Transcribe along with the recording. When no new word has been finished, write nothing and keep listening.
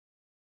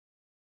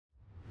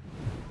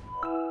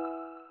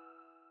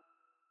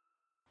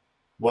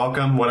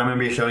Welcome. What I'm going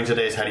to be showing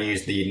today is how to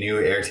use the new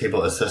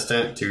Airtable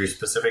Assistant to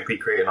specifically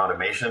create an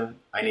automation.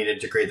 I needed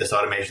to create this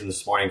automation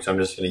this morning, so I'm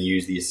just going to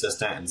use the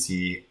assistant and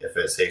see if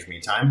it saves me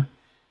time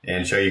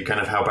and show you kind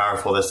of how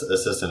powerful this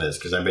assistant is,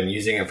 because I've been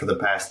using it for the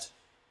past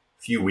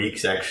few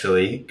weeks,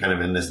 actually, kind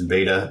of in this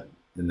beta,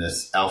 in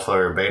this alpha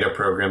or beta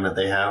program that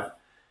they have.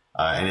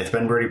 And it's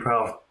been pretty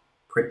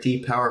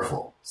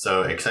powerful.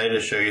 So excited to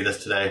show you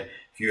this today.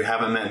 If you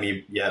haven't met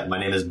me yet, my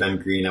name is Ben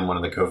Green. I'm one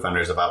of the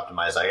co-founders of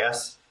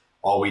Optimize.is.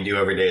 All we do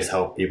every day is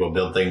help people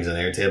build things in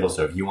Airtable.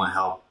 So if you want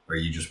help or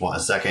you just want a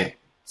second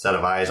set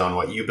of eyes on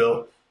what you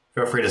built,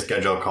 feel free to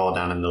schedule a call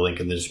down in the link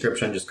in the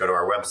description. Just go to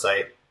our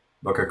website,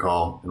 book a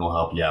call, and we'll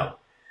help you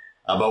out.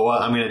 But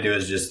what I'm going to do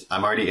is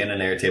I'm already in an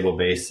Airtable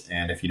base,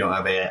 and if you don't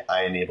have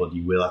AI enabled,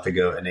 you will have to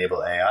go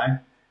enable AI.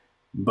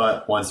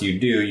 But once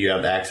you do, you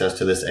have access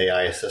to this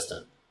AI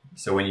assistant.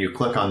 So when you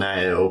click on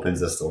that, it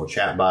opens this little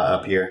chat bot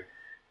up here.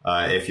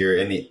 If you're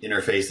in the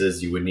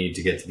interfaces, you would need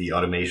to get to the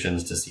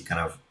automations to see kind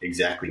of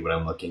exactly what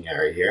I'm looking at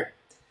right here.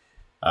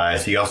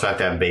 So you also have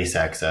to have base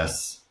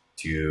access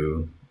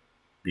to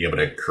be able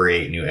to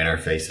create new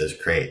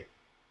interfaces, create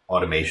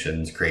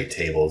automations, create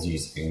tables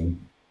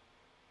using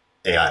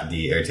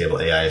the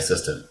Airtable AI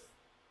Assistant.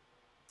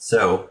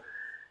 So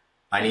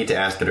I need to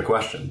ask it a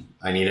question.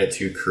 I need it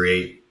to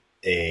create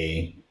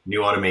a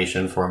new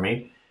automation for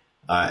me.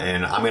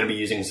 And I'm going to be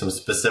using some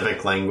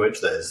specific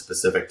language that is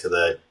specific to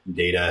the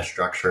data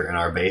structure in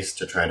our base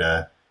to try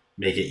to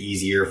make it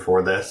easier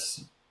for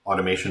this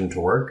automation to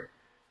work.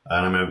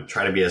 And I'm going to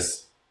try to be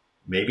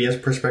maybe as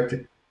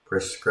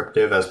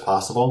prescriptive as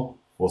possible.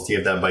 We'll see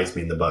if that bites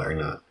me in the butt or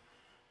not.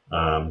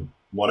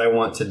 What I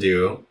want to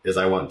do is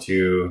I want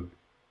to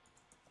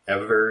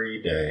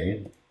every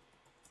day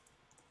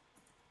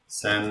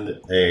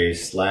send a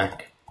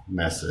Slack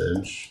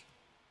message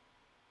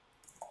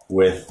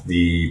with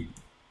the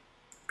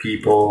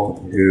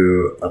people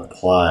who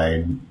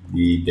applied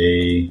the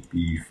day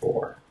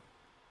before.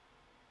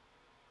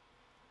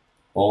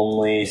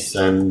 Only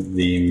send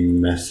the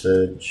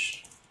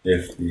message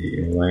if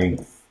the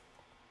length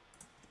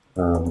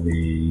of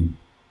the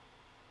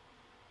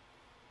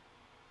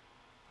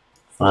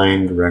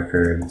find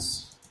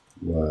records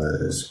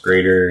was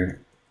greater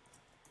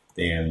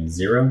than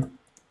 0.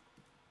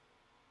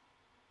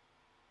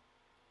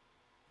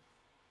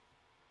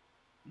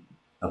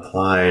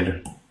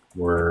 Applied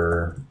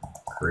were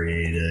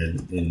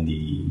created in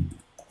the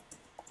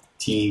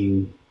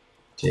team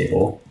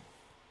table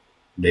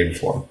the day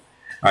before. All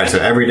right, so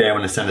every day I'm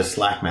going to send a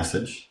Slack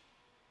message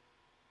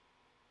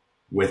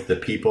with the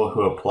people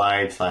who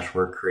applied /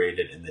 were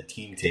created in the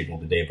team table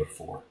the day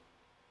before.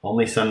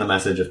 Only send the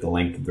message if the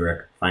length of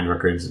the find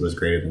records was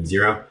greater than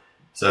 0.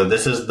 So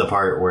this is the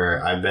part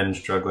where I've been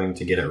struggling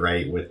to get it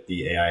right with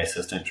the AI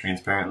assistant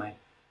transparently.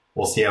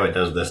 We'll see how it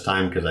does this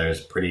time, because I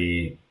was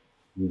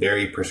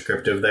very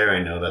prescriptive there.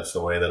 I know that's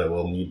the way that it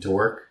will need to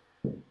work.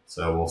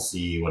 So we'll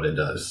see what it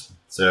does.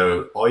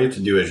 So all you have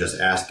to do is just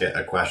ask it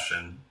a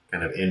question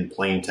kind of in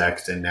plain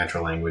text in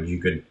natural language.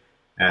 You could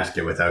ask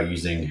it without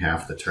using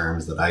half the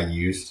terms that I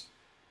used.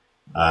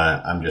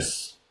 I'm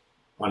just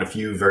on a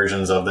few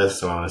versions of this,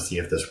 so I want to see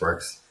if this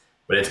works.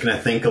 But it's going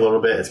to think a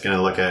little bit. It's going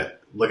to look at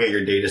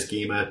your data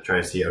schema, try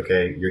to see,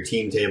 okay, your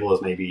team table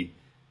is maybe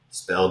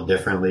spelled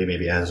differently.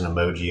 Maybe it has an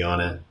emoji on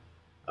it.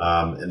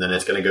 And then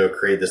it's going to go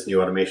create this new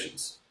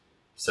automations.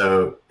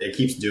 So it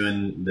keeps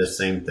doing the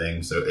same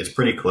thing. So it's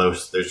pretty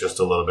close. There's just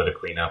a little bit of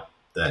cleanup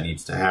that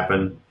needs to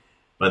happen.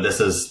 But this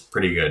is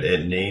pretty good.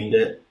 It named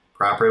it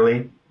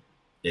properly.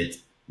 It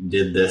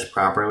did this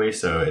properly.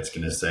 So it's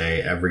going to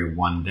say every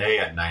one day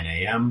at 9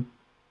 a.m.,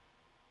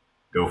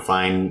 go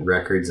find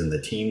records in the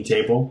team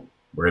table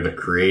where the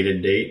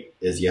created date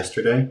is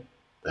yesterday.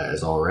 That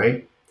is all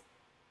right.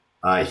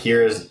 What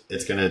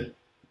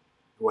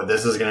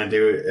this is going to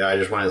do, I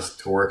just want it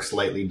to work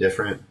slightly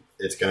different.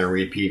 It's going to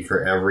repeat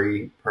for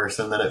every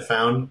person that it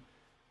found.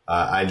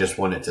 I just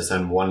want it to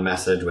send one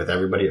message with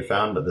everybody it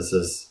found, but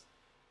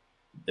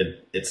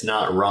it's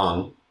not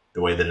wrong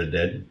the way that it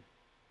did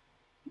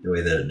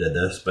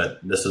this, but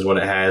this is what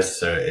it has.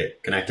 So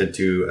it connected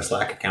to a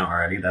Slack account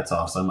already. That's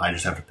awesome. I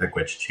just have to pick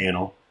which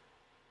channel.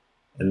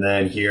 And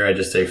then here I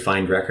just say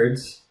find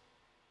records.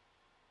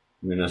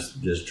 I'm going to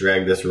just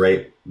drag this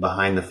right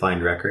behind the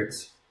find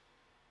records.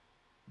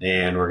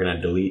 And we're going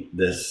to delete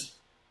this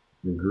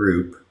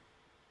group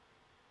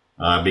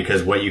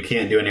because what you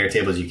can't do in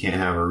Airtable is you can't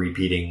have a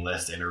repeating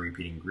list and a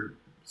repeating group.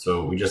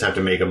 So we just have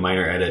to make a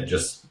minor edit.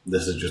 This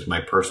is just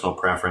my personal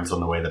preference on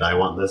the way that I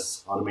want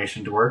this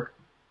automation to work.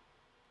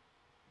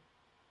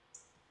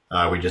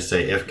 We just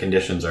say if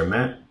conditions are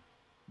met,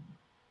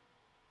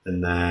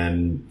 and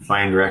then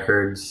find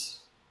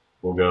records,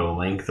 we'll go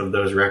length of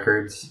those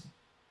records.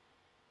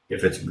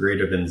 If it's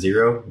greater than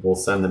 0, we'll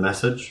send the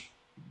message.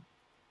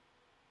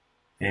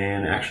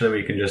 And actually,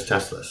 we can just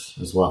test this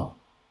as well.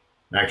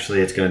 Actually,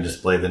 it's going to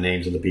display the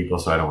names of the people,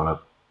 so I don't want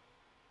to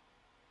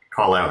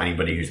call out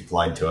anybody who's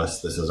applied to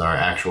us. This is our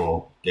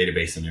actual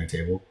database in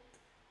Airtable.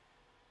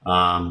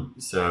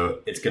 So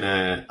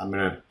I'm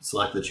going to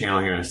select the channel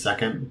here in a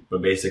second,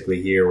 but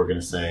basically here we're going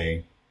to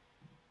say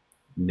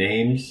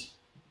names.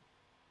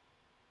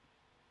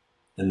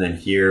 And then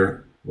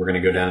here, we're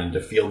going to go down into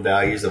field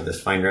values of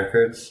this find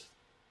records.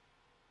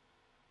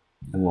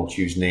 And we'll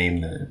choose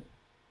name there.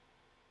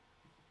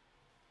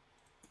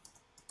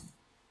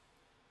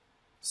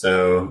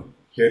 So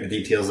here are the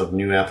details of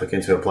new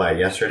applicants who applied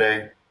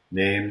yesterday,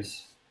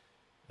 names,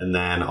 and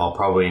then I'll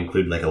probably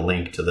include like a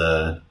link to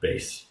the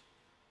base.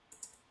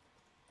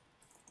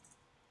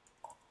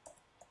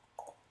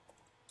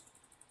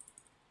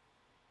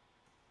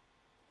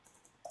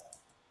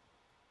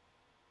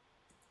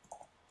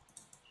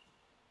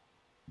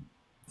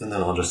 And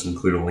then I'll just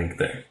include a link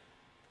there.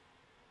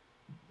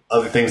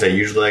 Other things I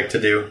usually like to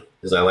do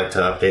is I like to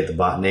update the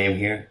bot name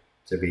here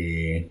to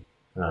be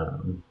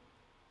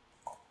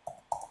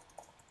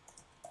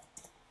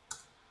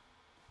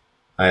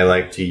I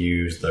like to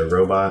use the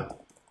robot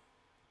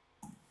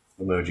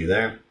emoji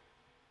there.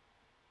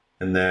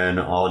 And then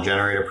I'll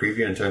generate a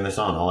preview and turn this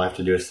on. All I have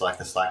to do is select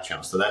the Slack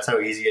channel. So that's how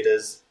easy it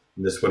is.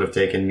 This would have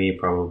taken me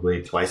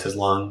probably twice as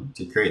long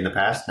to create in the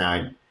past.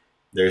 Now,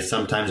 there's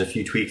sometimes a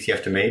few tweaks you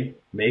have to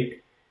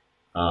make,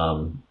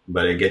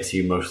 but it gets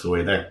you most of the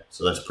way there.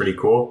 So that's pretty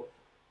cool.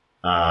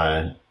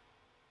 The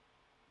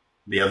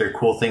other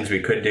cool things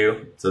we could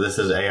do, so this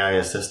is AI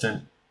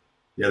Assistant.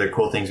 The other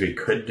cool things we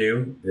could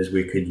do is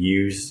we could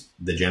use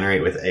the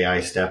generate with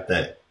AI step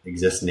that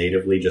exists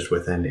natively just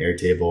within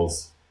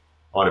Airtable's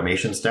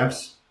automation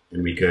steps.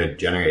 And we could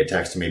generate a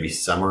text to maybe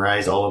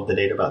summarize all of the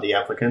data about the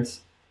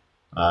applicants.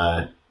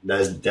 That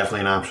is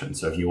definitely an option.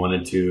 So if you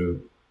wanted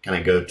to kind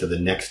of go to the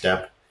next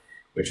step,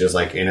 which is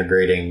like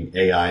integrating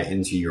AI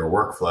into your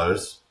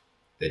workflows,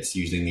 it's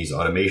using these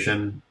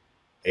automation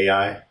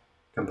AI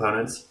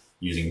components,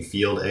 using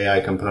field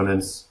AI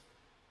components,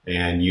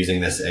 and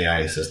using this AI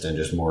assistant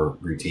just more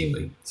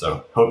routinely.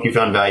 So hope you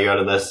found value out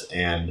of this,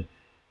 and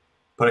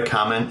put a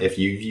comment if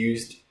you've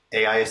used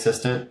AI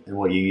assistant and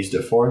what you used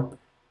it for,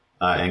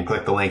 and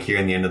click the link here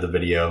in the end of the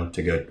video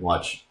to go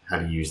watch how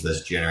to use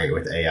this generate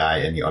with AI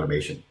in the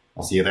automation.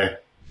 I'll see you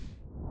there.